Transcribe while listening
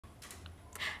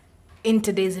In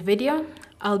today's video,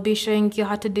 I'll be showing you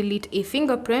how to delete a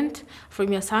fingerprint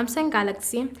from your Samsung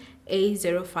Galaxy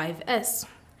A05s.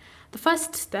 The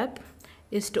first step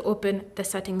is to open the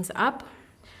Settings app,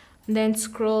 then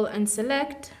scroll and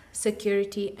select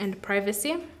Security and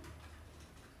Privacy.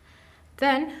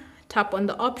 Then tap on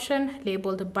the option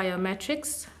labeled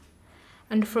Biometrics,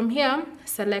 and from here,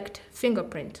 select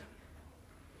Fingerprint.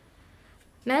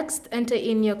 Next, enter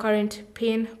in your current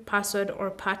PIN, password,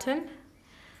 or pattern.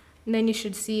 And then you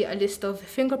should see a list of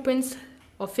fingerprints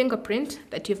or fingerprint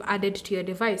that you've added to your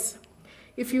device.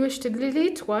 If you wish to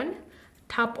delete one,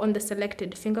 tap on the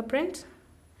selected fingerprint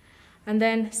and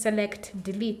then select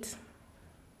Delete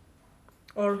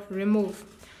or Remove.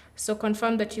 So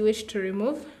confirm that you wish to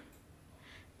remove.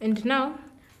 And now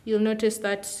you'll notice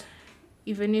that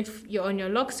even if you're on your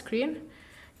lock screen,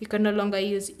 you can no longer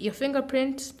use your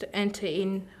fingerprint to enter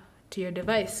into your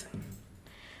device.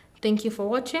 Thank you for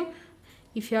watching.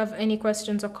 If you have any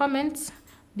questions or comments,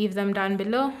 leave them down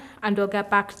below and we'll get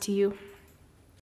back to you.